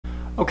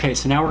Okay,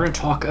 so now we're going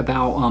to talk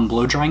about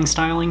blow drying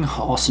styling,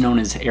 also known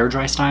as air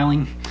dry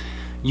styling.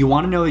 You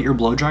want to know that your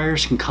blow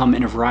dryers can come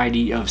in a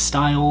variety of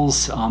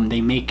styles.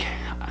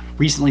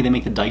 Recently they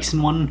make the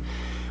Dyson one,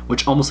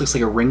 which almost looks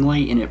like a ring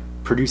light and it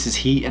produces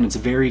heat, and it's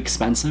very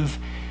expensive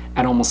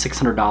at almost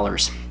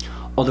 $600.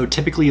 Although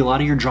typically a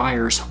lot of your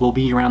dryers will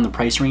be around the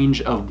price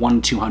range of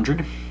 $100 to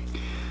 $200.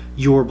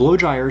 Your blow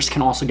dryers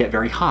can also get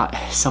very hot.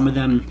 Some of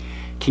them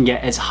can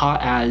get as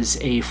hot as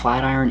a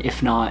flat iron,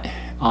 if not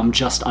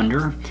just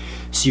under.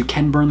 So you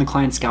can burn the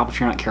client's scalp if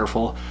you're not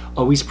careful.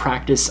 Always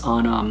practice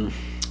on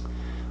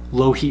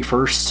low heat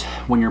first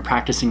when you're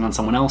practicing on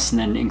someone else, and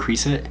then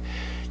increase it.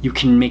 You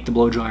can make the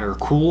blow dryer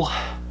cool,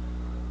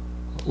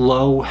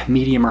 low,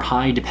 medium, or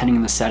high depending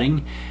on the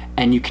setting,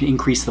 and you can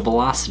increase the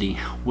velocity.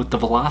 What the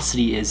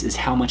velocity is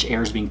how much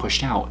air is being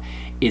pushed out.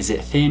 Is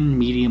it thin,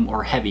 medium,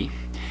 or heavy?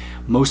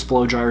 Most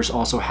blow dryers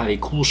also have a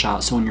cool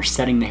shot, so when you're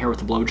setting the hair with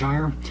the blow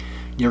dryer,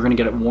 you're going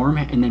to get it warm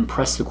and then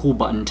press the cool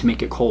button to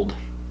make it cold.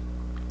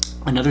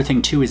 Another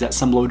thing too is that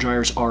some blow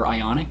dryers are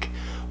ionic.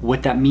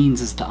 What that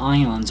means is the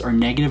ions are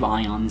negative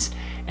ions,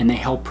 and they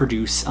help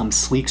produce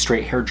sleek,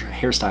 straight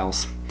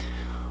hairstyles.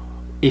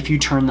 If you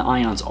turn the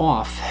ions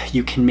off,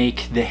 you can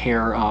make the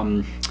hair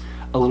a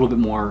little bit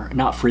more,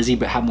 not frizzy,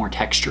 but have more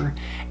texture,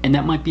 and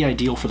that might be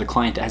ideal for the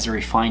client that has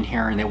very fine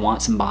hair and they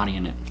want some body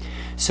in it.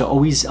 So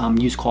always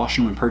use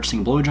caution when purchasing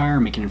a blow dryer,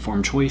 make an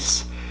informed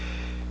choice.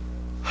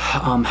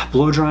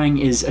 Blow drying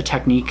is a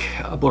technique,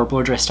 or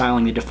blow dry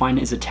styling, they define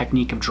it as a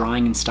technique of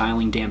drying and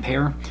styling damp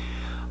hair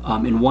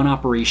in one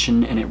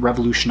operation, and it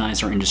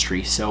revolutionized our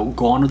industry. So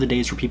gone are the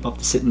days where people have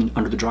to sit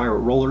under the dryer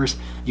with rollers.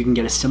 You can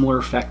get a similar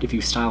effect if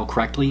you style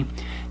correctly.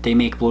 They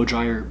make blow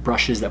dryer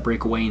brushes that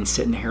break away and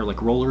sit in the hair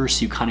like rollers,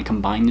 so you kind of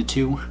combine the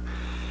two.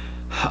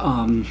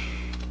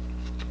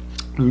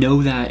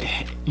 Know that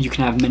you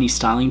can have many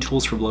styling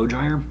tools for blow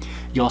dryer.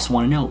 You also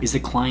want to know, is the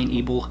client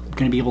going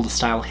to be able to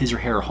style his or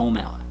her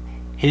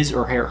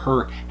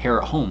hair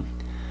at home?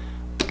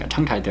 Got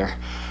tongue-tied there.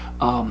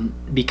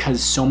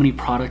 Because so many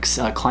products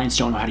clients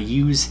don't know how to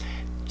use.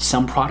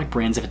 Some product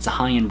brands, if it's a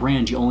high-end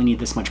brand, you only need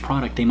this much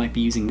product. They might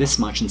be using this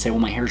much and say, well,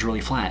 my hair's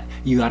really flat.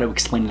 You got to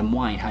explain to them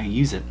why and how you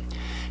use it.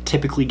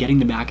 Typically, getting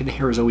the back of the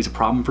hair is always a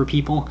problem for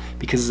people,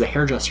 because as a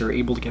hairdresser, you're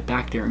able to get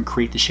back there and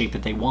create the shape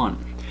that they want.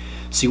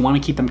 So you want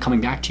to keep them coming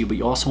back to you, but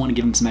you also want to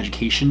give them some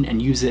education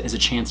and use it as a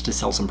chance to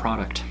sell some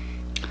product.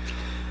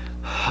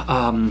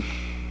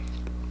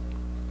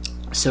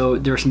 So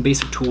there are some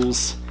basic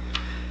tools.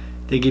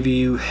 They give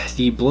you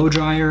the blow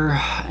dryer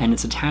and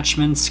its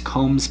attachments,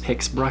 combs,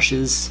 picks,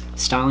 brushes,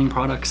 styling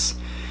products.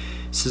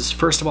 So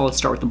first of all, let's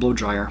start with the blow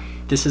dryer.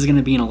 This is going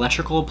to be an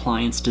electrical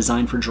appliance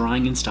designed for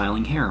drying and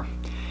styling hair.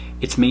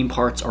 Its main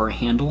parts are a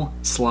handle,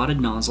 slotted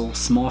nozzle,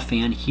 small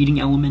fan, heating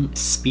element,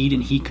 speed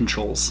and heat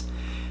controls.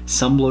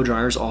 Some blow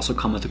dryers also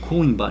come with a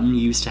cooling button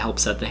used to help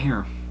set the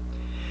hair.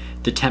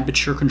 The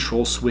temperature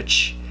control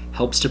switch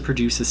helps to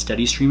produce a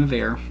steady stream of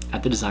air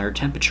at the desired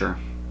temperature.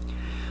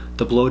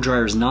 The blow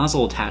dryer's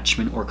nozzle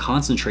attachment, or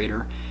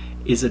concentrator,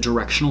 is a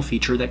directional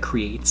feature that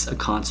creates a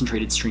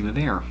concentrated stream of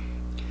air.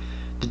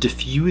 The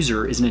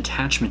diffuser is an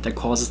attachment that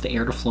causes the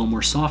air to flow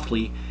more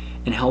softly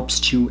and helps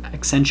to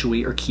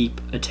accentuate or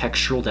keep a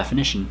textural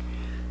definition.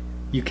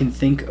 You can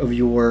think of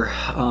your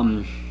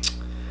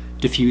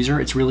diffuser.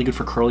 It's really good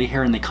for curly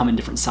hair, and they come in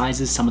different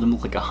sizes. Some of them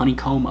look like a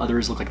honeycomb,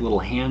 others look like a little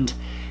hand,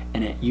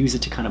 and use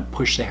it to kind of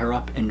push the hair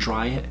up and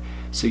dry it.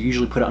 So you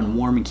usually put it on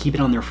warm and keep it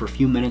on there for a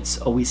few minutes.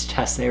 Always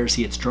test the air,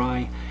 see it's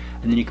dry,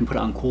 and then you can put it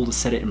on cool to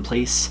set it in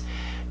place.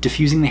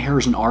 Diffusing the hair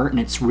is an art, and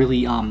it's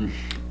really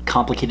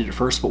complicated at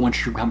first, but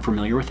once you become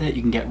familiar with it,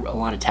 you can get a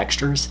lot of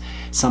textures.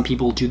 Some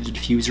people do the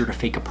diffuser to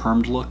fake a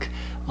permed look.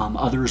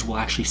 Others will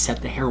actually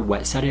set the hair,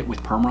 wet set it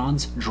with perm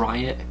rods, dry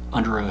it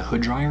under a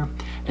hood dryer,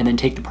 and then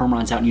take the perm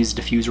rods out and use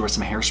the diffuser with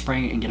some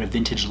hairspray and get a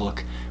vintage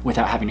look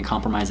without having to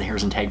compromise the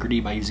hair's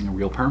integrity by using a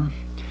real perm.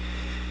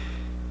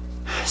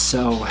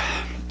 So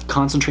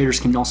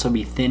concentrators can also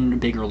be thin,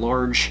 big, or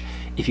large.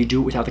 If you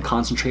do it without the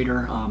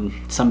concentrator,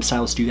 some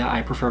stylists do that.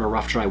 I prefer to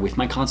rough dry with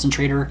my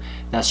concentrator.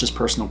 That's just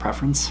personal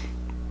preference.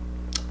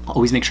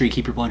 Always make sure you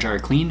keep your blow dryer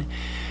clean.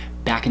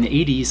 Back in the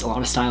 80s, a lot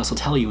of stylists will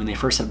tell you when they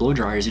first had blow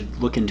dryers, you'd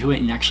look into it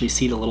and you'd actually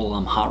see the little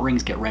hot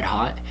rings get red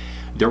hot.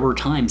 There were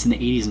times in the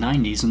 80s and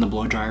 90s when the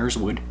blow dryers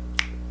would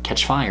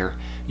catch fire.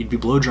 You'd be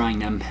blow drying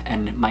them,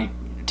 and my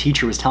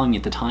teacher was telling me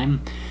at the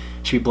time,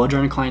 she'd be blow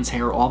drying a client's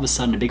hair, all of a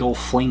sudden a big old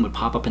flame would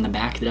pop up in the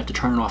back. They'd have to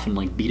turn it off and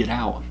like beat it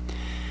out.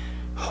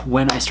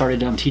 When I started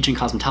teaching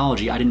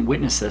cosmetology, I didn't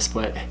witness this,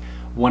 but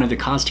one of the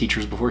cos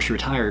teachers, before she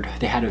retired,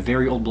 they had a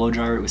very old blow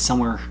dryer. It was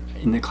somewhere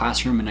in the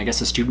classroom, and I guess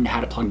a student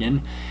had it plugged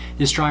in.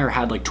 This dryer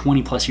had like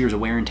 20 plus years of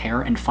wear and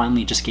tear, and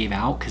finally it just gave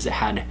out because it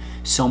had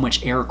so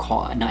much air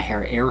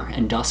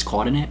and dust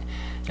caught in it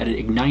that it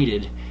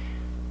ignited.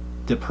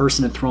 The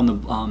person had thrown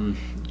the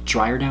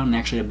dryer down and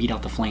actually had beat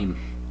out the flame.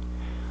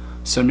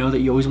 So know that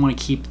you always want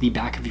to keep the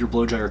back of your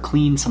blow dryer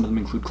clean. Some of them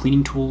include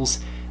cleaning tools.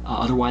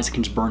 Otherwise it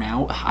can just burn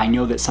out. I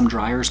know that some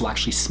dryers will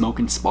actually smoke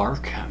and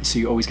spark, so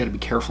you always got to be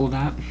careful of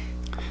that.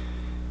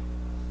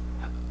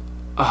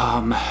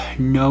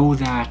 Know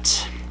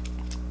that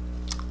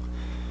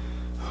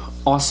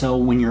Also,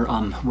 when you're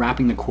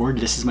wrapping the cord,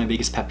 this is my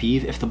biggest pet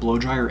peeve. If the blow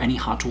dryer or any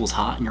hot tool is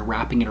hot and you're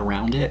wrapping it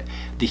around it,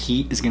 the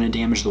heat is going to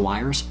damage the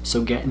wires.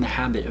 So get in the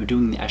habit of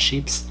doing the S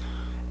shapes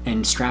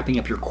and strapping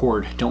up your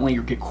cord. Don't let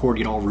your cord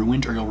get all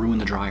ruined or you'll ruin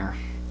the dryer.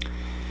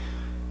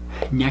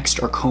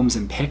 Next are combs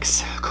and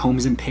picks.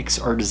 Combs and picks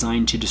are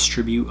designed to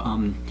distribute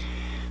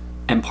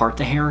and part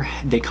the hair.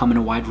 They come in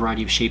a wide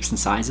variety of shapes and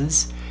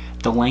sizes.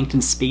 The length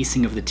and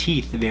spacing of the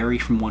teeth vary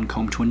from one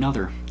comb to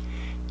another.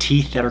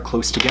 Teeth that are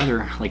close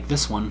together, like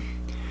this one,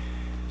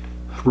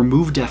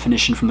 remove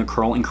definition from the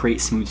curl and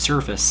create smooth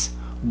surface.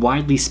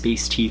 Widely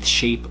spaced teeth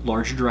shape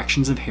larger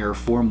directions of hair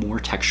for a more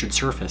textured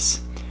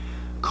surface.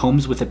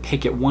 Combs with a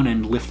pick at one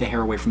end lift the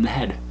hair away from the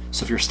head.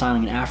 So if you're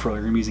styling an afro,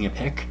 you're using a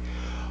pick.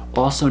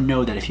 Also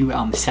know that if you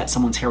set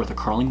someone's hair with a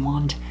curling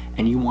wand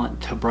and you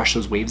want to brush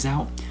those waves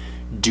out,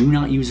 do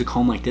not use a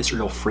comb like this or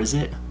you'll frizz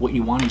it. What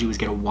you want to do is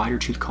get a wider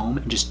tooth comb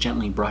and just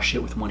gently brush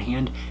it with one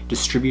hand.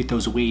 Distribute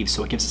those waves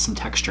so it gives it some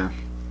texture.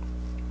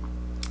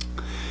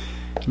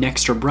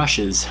 Next are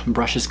brushes.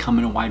 Brushes come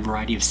in a wide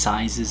variety of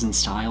sizes and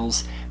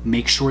styles.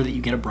 Make sure that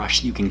you get a brush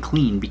that you can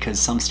clean, because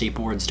some state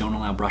boards don't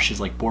allow brushes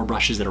like board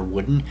brushes that are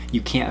wooden. You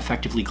can't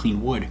effectively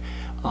clean wood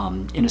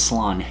in a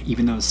salon,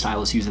 even though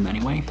stylists use them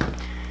anyway.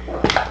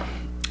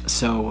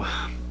 So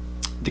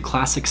the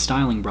classic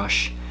styling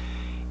brush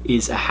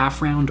is a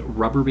half-round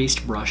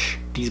rubber-based brush.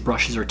 These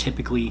brushes are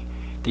typically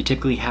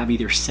have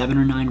either 7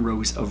 or 9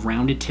 rows of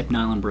rounded tip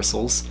nylon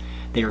bristles.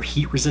 They are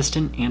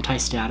heat-resistant,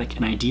 anti-static,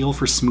 and ideal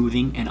for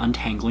smoothing and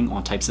untangling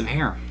all types of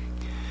hair.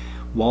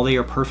 While they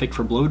are perfect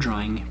for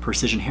blow-drying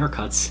precision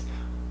haircuts,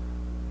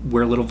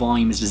 where little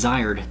volume is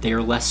desired, they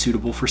are less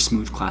suitable for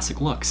smooth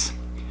classic looks.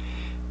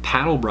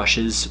 Paddle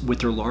brushes with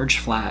their large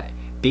flat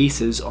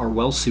bases are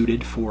well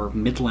suited for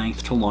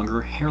mid-length to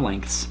longer hair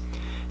lengths.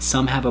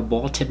 Some have a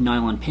ball-tip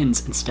nylon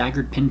pins and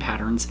staggered pin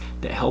patterns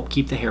that help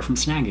keep the hair from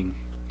snagging.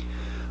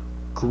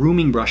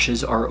 Grooming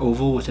brushes are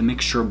oval with a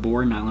mixture of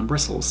boar and nylon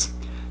bristles.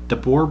 The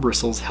boar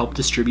bristles help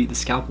distribute the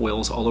scalp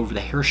oils all over the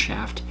hair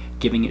shaft,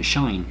 giving it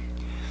shine.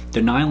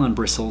 The nylon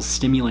bristles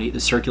stimulate the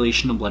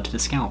circulation of blood to the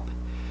scalp.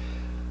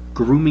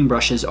 Grooming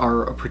brushes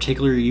are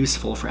particularly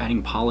useful for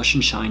adding polish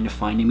and shine to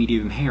fine and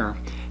medium hair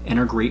and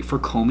are great for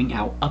combing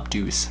out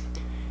updos.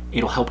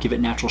 It'll help give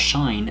it natural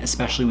shine,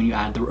 especially when you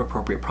add the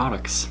appropriate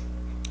products.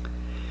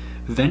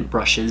 Vent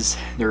brushes,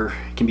 there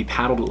can be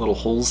paddled with little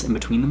holes in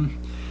between them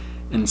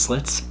and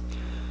slits.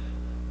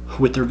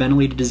 With their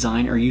ventilated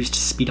design, are used to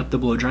speed up the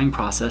blow drying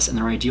process, and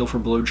they're ideal for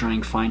blow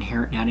drying fine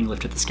hair and adding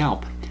lift to the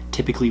scalp.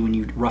 Typically when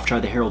you rough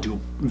dry the hair, you'll do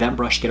a vent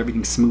brush, get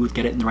everything smooth,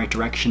 get it in the right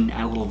direction,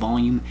 add a little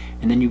volume,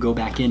 and then you go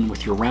back in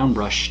with your round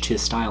brush to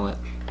style it.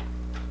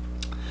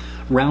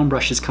 Round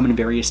brushes come in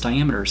various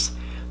diameters.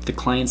 The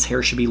client's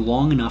hair should be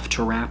long enough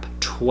to wrap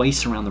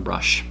twice around the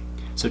brush.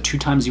 So 2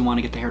 times you want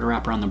to get the hair to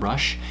wrap around the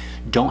brush.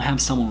 Don't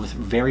have someone with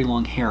very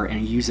long hair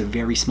and use a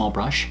very small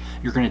brush.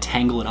 You're going to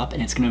tangle it up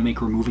and it's going to make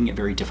removing it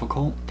very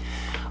difficult.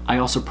 I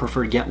also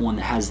prefer to get one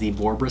that has the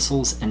boar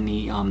bristles and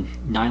the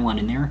nylon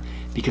in there,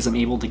 because I'm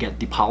able to get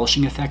the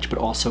polishing effect but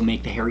also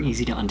make the hair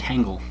easy to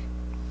untangle.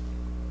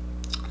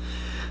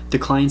 The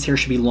client's hair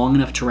should be long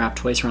enough to wrap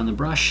twice around the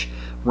brush.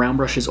 Round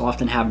brushes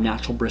often have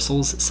natural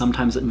bristles,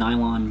 sometimes with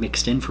nylon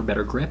mixed in for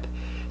better grip.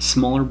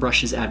 Smaller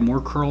brushes add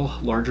more curl,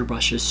 larger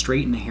brushes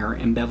straighten the hair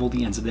and bevel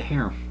the ends of the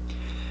hair.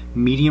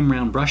 Medium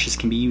round brushes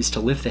can be used to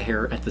lift the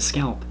hair at the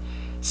scalp.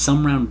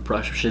 Some round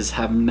brushes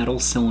have metal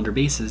cylinder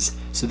bases,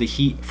 so the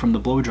heat from the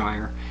blow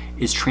dryer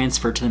is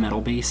transferred to the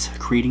metal base,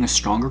 creating a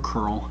stronger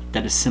curl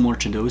that is similar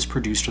to those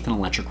produced with an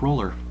electric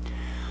roller.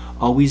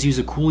 Always use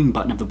a cooling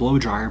button of the blow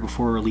dryer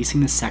before releasing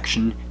this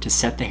section to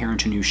set the hair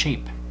into a new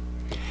shape.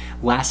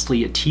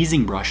 Lastly, a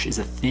teasing brush is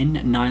a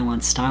thin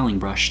nylon styling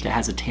brush that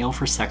has a tail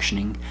for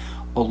sectioning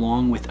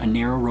along with a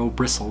narrow row of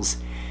bristles.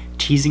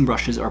 Teasing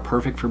brushes are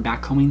perfect for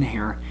backcombing the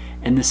hair,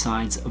 and the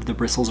sides of the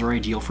bristles are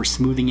ideal for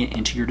smoothing it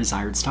into your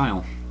desired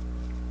style.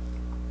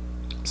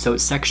 So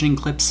sectioning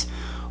clips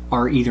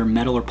are either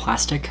metal or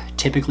plastic.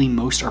 Typically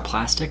most are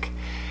plastic,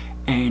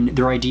 and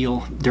they're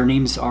ideal. Their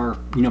names are,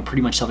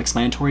 pretty much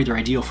self-explanatory. They're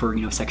ideal for,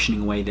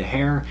 sectioning away the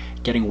hair,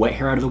 getting wet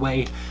hair out of the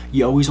way.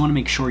 You always want to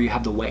make sure you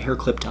have the wet hair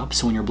clipped up,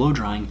 so when you're blow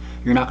drying,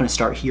 you're not going to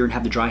start here and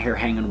have the dry hair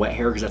hang on wet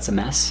hair, because that's a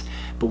mess.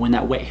 But when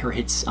that wet hair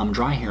hits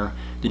dry hair,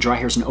 the dry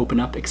hair is going to open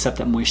up, accept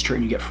that moisture,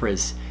 and you get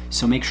frizz.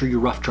 So make sure you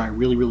rough dry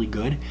really, really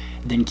good.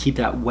 Then keep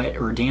that wet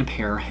or damp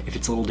hair, if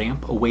it's a little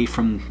damp, away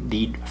from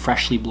the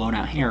freshly blown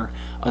out hair,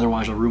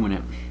 otherwise you'll ruin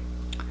it.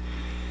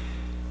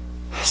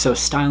 So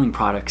styling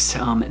products,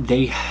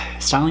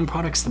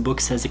 the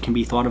book says it can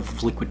be thought of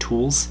as liquid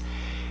tools.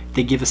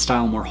 They give a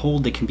style more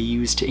hold. They can be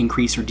used to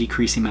increase or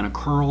decrease the amount of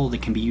curl. They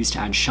can be used to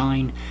add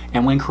shine,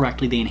 and when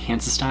correctly, they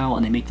enhance the style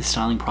and they make the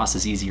styling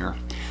process easier.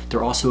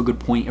 They're also a good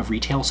point of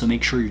retail, so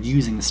make sure you're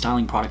using the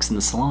styling products in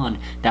the salon.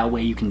 That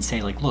way you can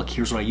say, like, look,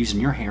 here's what I use in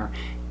your hair.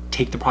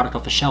 Take the product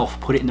off the shelf,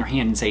 put it in their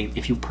hand, and say,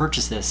 if you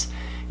purchase this,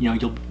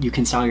 you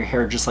can style your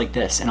hair just like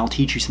this, and I'll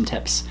teach you some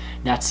tips.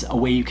 That's a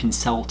way you can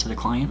sell to the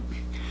client.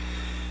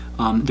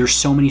 There's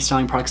so many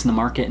styling products in the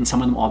market, and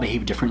some of them all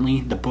behave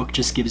differently. The book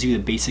just gives you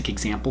the basic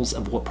examples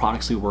of what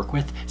products we work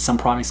with. Some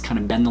products kind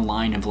of bend the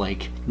line of,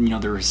 like, you know,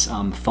 there's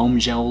foam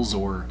gels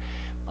or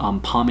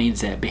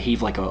pomades that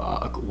behave like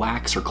a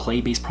wax or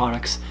clay-based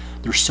products.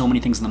 There's so many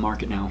things in the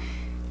market now.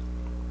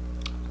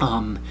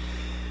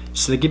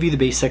 So they give you the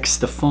basics.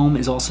 The foam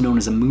is also known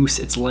as a mousse.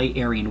 It's light,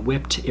 airy, and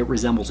whipped. It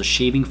resembles a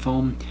shaving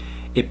foam.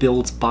 It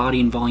builds body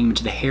and volume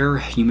into the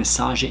hair. You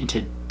massage it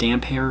into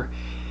damp hair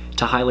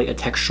to highlight a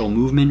textural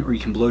movement, or you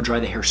can blow dry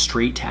the hair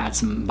straight to add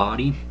some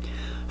body.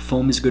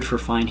 Foam is good for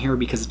fine hair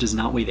because it does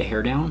not weigh the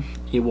hair down.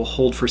 It will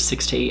hold for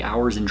 6 to 8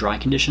 hours in dry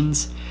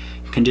conditions.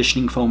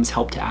 Conditioning foams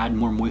help to add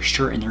more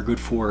moisture, and they're good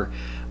for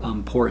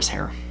porous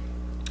hair.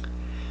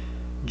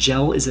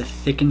 Gel is a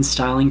thickened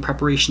styling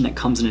preparation that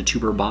comes in a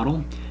tube or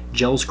bottle.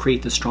 Gels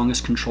create the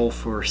strongest control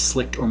for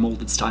slicked or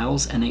molded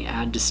styles, and they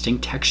add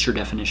distinct texture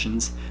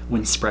definitions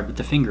when spread with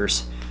the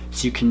fingers.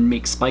 So you can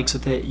make spikes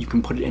with it, you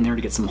can put it in there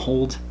to get some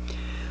hold.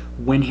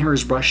 When hair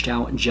is brushed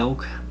out, gel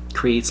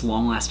creates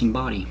long-lasting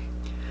body.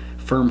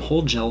 Firm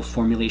hold gel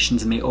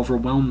formulations may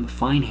overwhelm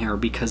fine hair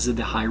because of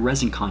the high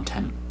resin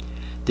content.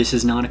 This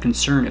is not a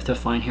concern if the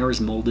fine hair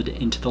is molded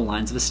into the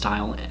lines of a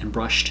style and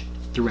brushed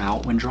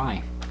throughout when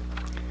dry.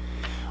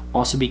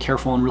 Also be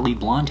careful on really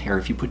blonde hair.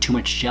 If you put too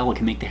much gel, it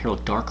can make the hair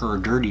look darker or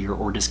dirtier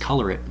or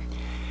discolor it.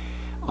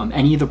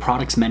 Any of the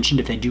products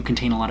mentioned, if they do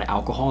contain a lot of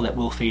alcohol, that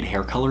will fade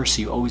hair color,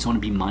 so you always want to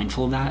be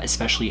mindful of that,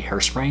 especially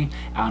hairspray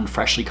on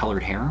freshly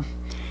colored hair.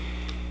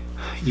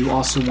 You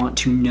also want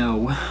to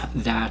know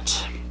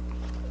that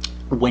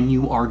when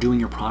you are doing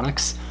your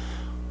products,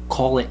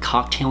 call it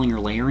cocktailing or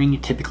layering.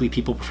 Typically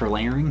people prefer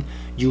layering.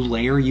 You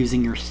layer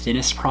using your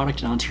thinnest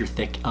product onto your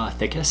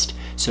thickest.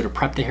 So to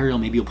prep the hair,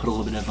 you'll put a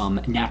little bit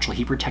of natural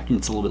heat protectant.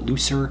 It's a little bit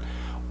looser,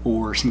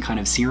 or some kind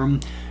of serum.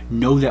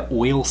 Know that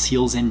oil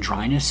seals in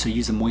dryness, so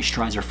use a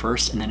moisturizer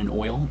first and then an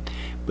oil.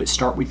 But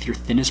start with your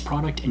thinnest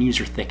product and use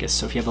your thickest.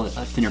 So if you have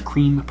a thinner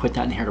cream, put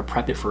that in the hair to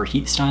prep it for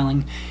heat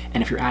styling.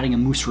 And if you're adding a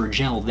mousse or a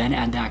gel, then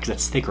add that because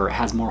that's thicker, it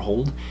has more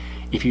hold.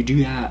 If you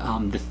do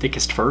that, the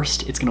thickest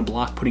first, it's gonna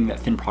block putting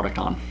that thin product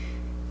on.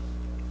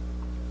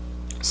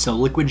 So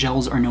liquid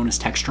gels are known as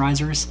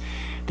texturizers.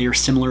 They are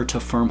similar to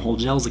firm hold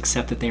gels,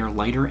 except that they are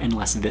lighter and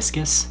less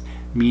viscous,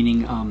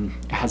 meaning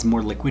it has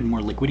more liquid, more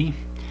liquidy.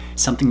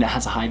 Something that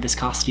has a high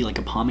viscosity, like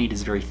a pomade,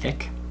 is very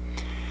thick.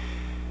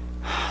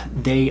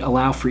 They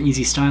allow for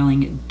easy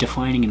styling,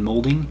 defining, and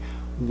molding.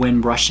 When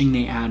brushing,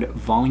 they add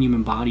volume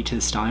and body to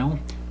the style.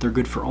 They're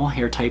good for all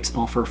hair types and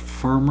offer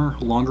firmer,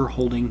 longer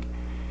holding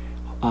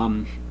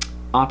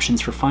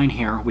options for fine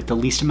hair with the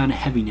least amount of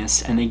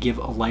heaviness, and they give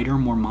a lighter,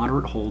 more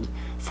moderate hold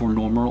for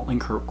normal and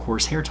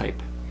coarse hair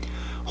type.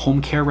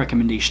 Home care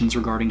recommendations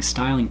regarding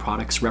styling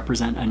products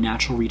represent a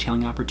natural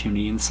retailing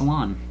opportunity in the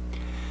salon.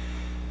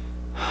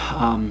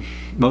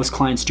 Most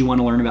clients do want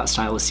to learn about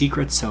stylist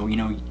secrets, so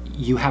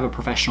you have a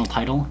professional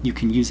title, you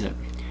can use it.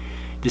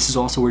 This is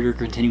also where your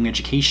continuing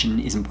education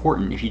is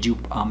important. If you do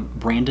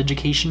brand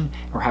education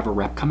or have a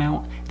rep come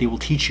out, they will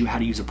teach you how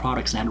to use the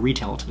products and how to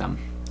retail it to them.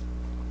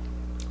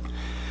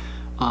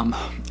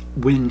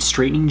 When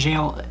straightening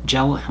gel, I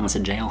almost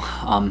said jail,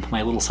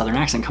 my little southern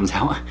accent comes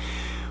out.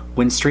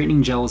 When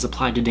straightening gel is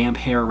applied to damp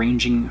hair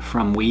ranging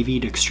from wavy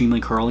to extremely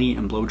curly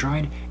and blow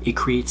dried, it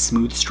creates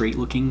smooth, straight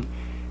looking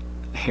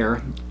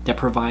hair that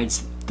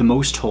provides the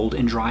most hold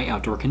in dry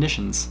outdoor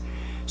conditions.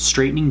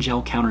 Straightening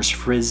gel counters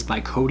frizz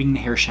by coating the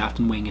hair shaft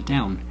and weighing it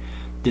down.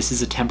 This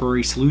is a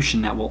temporary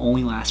solution that will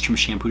only last from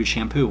shampoo to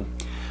shampoo.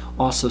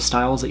 Also,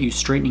 styles that use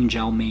straightening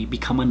gel may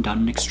become undone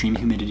in extreme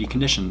humidity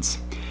conditions.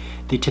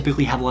 They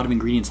typically have a lot of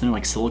ingredients in there,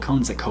 like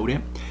silicones that coat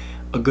it.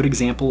 A good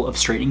example of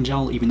straightening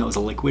gel, even though it was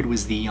a liquid,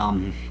 was the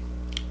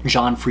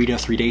John Frieda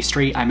 3-Day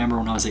Straight. I remember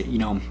when I was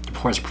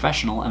before I was a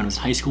professional and I was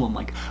in high school, I'm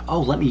like,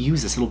 oh, let me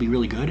use this, it'll be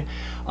really good,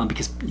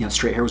 because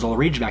straight hair was all the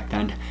rage back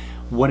then.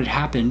 What had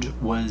happened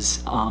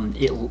was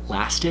it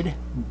lasted,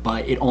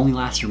 but it only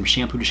lasted from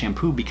shampoo to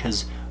shampoo,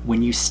 because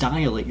when you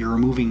style it, you're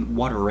removing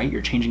water, right?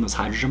 You're changing those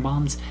hydrogen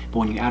bonds, but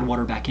when you add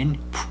water back in,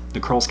 the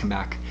curls come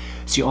back.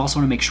 So you also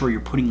want to make sure you're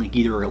putting like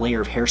either a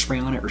layer of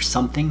hairspray on it or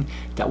something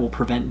that will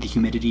prevent the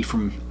humidity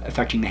from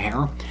affecting the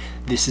hair.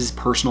 This is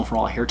personal for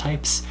all hair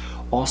types.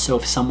 Also,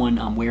 if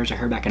someone wears their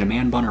hair back in a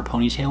man bun or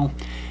ponytail,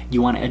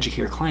 you want to educate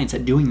your clients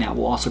that doing that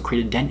will also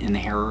create a dent in the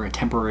hair or a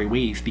temporary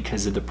wave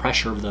because of the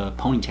pressure of the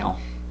ponytail.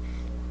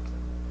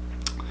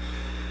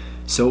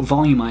 So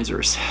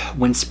volumizers,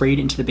 when sprayed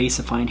into the base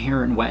of fine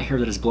hair and wet hair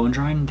that is blown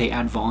dried, they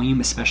add volume,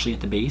 especially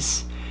at the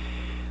base.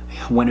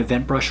 When a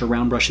vent brush or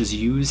round brush is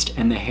used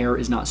and the hair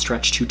is not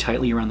stretched too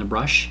tightly around the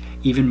brush,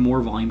 even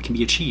more volume can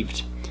be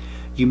achieved.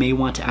 You may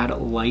want to add a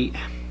light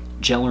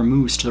gel or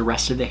mousse to the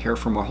rest of the hair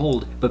for more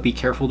hold, but be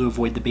careful to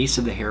avoid the base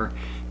of the hair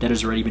that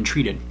has already been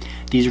treated.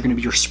 These are going to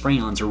be your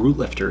spray-ons or root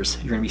lifters.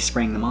 You're going to be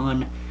spraying them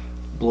on,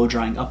 blow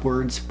drying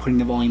upwards, putting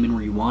the volume in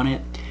where you want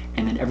it,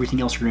 and then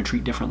everything else you're going to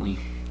treat differently.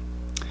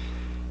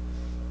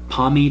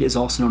 Pomade is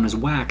also known as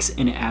wax,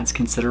 and it adds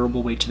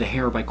considerable weight to the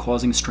hair by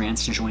causing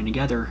strands to join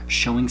together,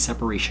 showing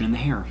separation in the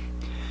hair.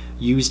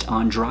 Used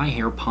on dry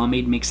hair,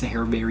 pomade makes the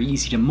hair very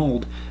easy to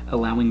mold,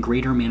 allowing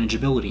greater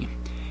manageability.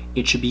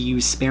 It should be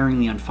used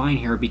sparingly on fine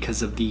hair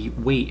because of the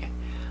weight.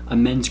 A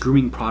men's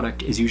grooming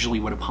product is usually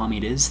what a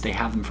pomade is. They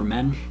have them for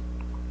men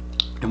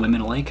and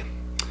women alike.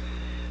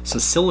 So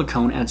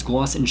silicone adds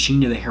gloss and sheen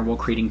to the hair while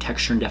creating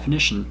texture and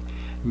definition.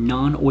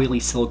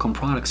 Non-oily silicone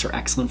products are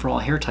excellent for all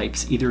hair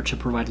types, either to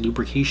provide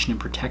lubrication and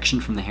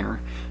protection from the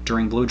hair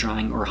during blow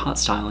drying or hot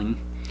styling,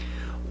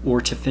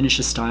 or to finish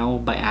a style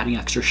by adding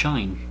extra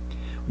shine.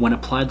 When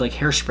applied like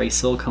hairspray,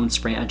 silicone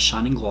spray adds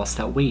shine and gloss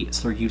without weight,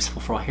 so they're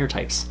useful for all hair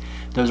types.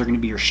 Those are going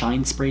to be your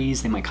shine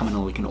sprays. They might come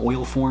in like an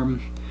oil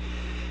form.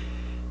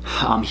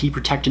 Heat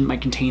protectant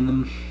might contain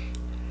them.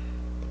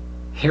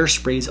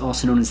 Hairsprays,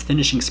 also known as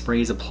finishing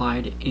sprays,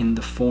 applied in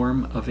the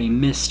form of a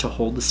mist to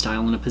hold the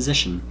style in a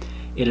position.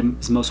 It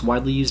is the most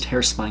widely used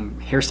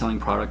hairstyling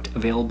product,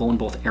 available in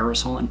both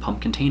aerosol and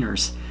pump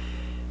containers,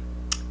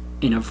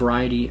 in a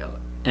variety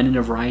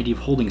of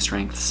holding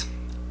strengths.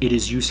 It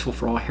is useful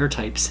for all hair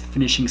types.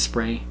 Finishing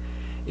spray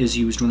is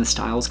used when the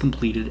style is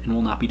completed and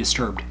will not be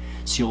disturbed.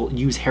 So you'll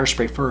use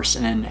hairspray first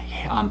and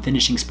then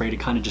finishing spray to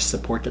kind of just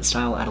support that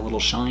style, add a little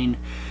shine.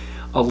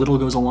 A little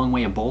goes a long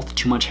way of both.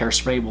 Too much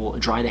hairspray will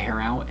dry the hair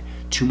out.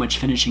 Too much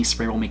finishing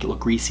spray will make it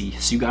look greasy.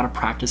 So you gotta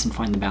practice and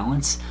find the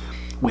balance.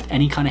 With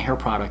any kind of hair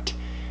product,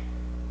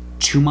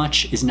 too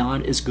much is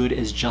not as good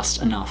as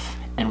just enough.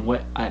 And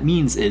what that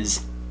means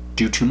is,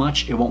 do too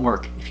much, it won't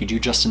work. If you do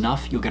just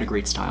enough, you'll get a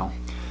great style.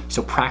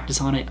 So practice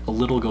on it. A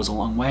little goes a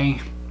long way.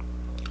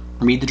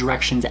 Read the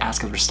directions,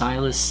 ask other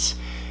stylists,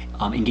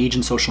 engage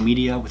in social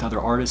media with other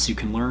artists you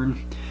can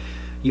learn.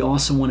 You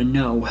also want to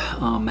know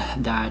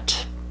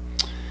that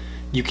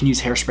you can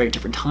use hairspray at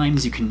different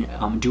times. You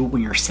can do it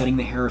when you're setting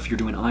the hair if you're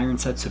doing iron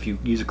sets. So if you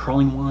use a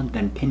curling wand,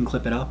 then pin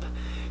clip it up.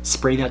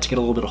 Spray that to get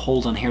a little bit of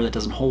hold on hair that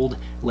doesn't hold.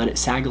 Let it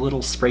sag a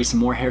little, spray some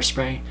more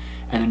hairspray,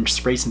 and then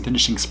spray some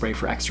finishing spray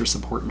for extra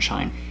support and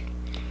shine.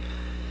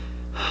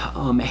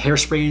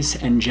 Hairsprays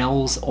and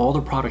gels, all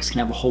the products can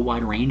have a whole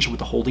wide range with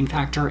the holding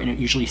factor, and it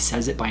usually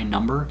says it by a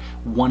number.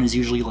 One is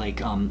usually like,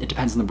 it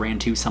depends on the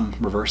brand too, some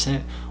reverse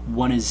it.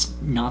 One is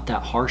not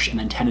that harsh, and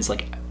then 10 is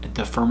like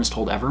the firmest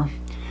hold ever.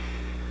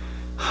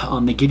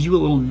 They give you a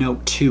little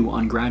note too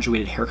on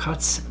graduated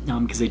haircuts,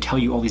 because they tell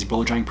you all these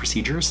blow drying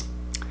procedures.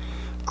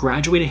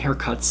 Graduated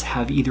haircuts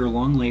have either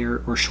long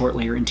layer or short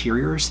layer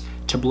interiors.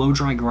 To blow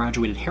dry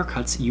graduated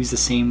haircuts, use the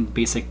same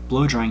basic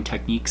blow drying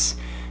techniques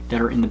that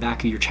are in the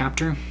back of your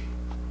chapter,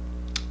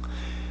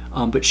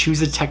 but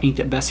choose a technique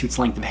that best suits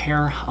length of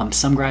hair.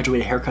 Some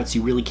graduated haircuts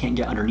you really can't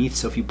get underneath,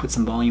 so if you put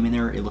some volume in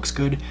there, it looks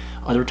good.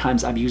 Other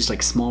times I've used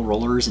like small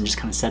rollers and just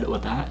kind of set it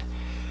with that.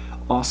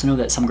 Also know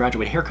that some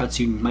graduated haircuts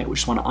you might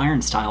just want to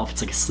iron style if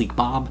it's like a sleek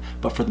bob,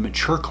 but for the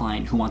mature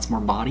client who wants more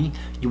body,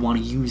 you want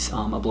to use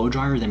a blow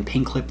dryer, then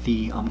pin clip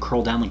the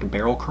curl down like a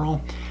barrel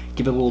curl,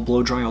 give it a little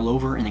blow dry all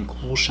over, and then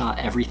cool shot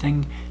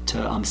everything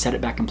to set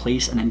it back in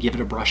place, and then give it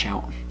a brush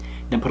out.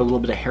 Then put a little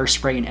bit of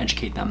hairspray and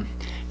educate them.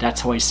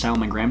 That's how I style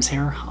my Graham's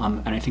hair,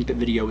 and I think that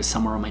video is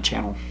somewhere on my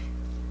channel.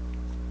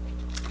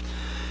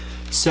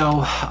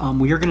 So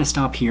we are going to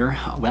stop here.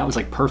 Well, that was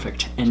like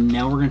perfect. And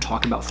now we're going to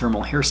talk about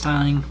thermal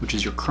hairstyling, which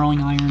is your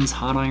curling irons,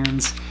 hot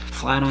irons,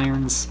 flat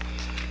irons,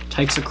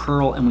 types of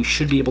curl, and we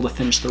should be able to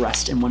finish the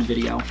rest in one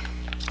video.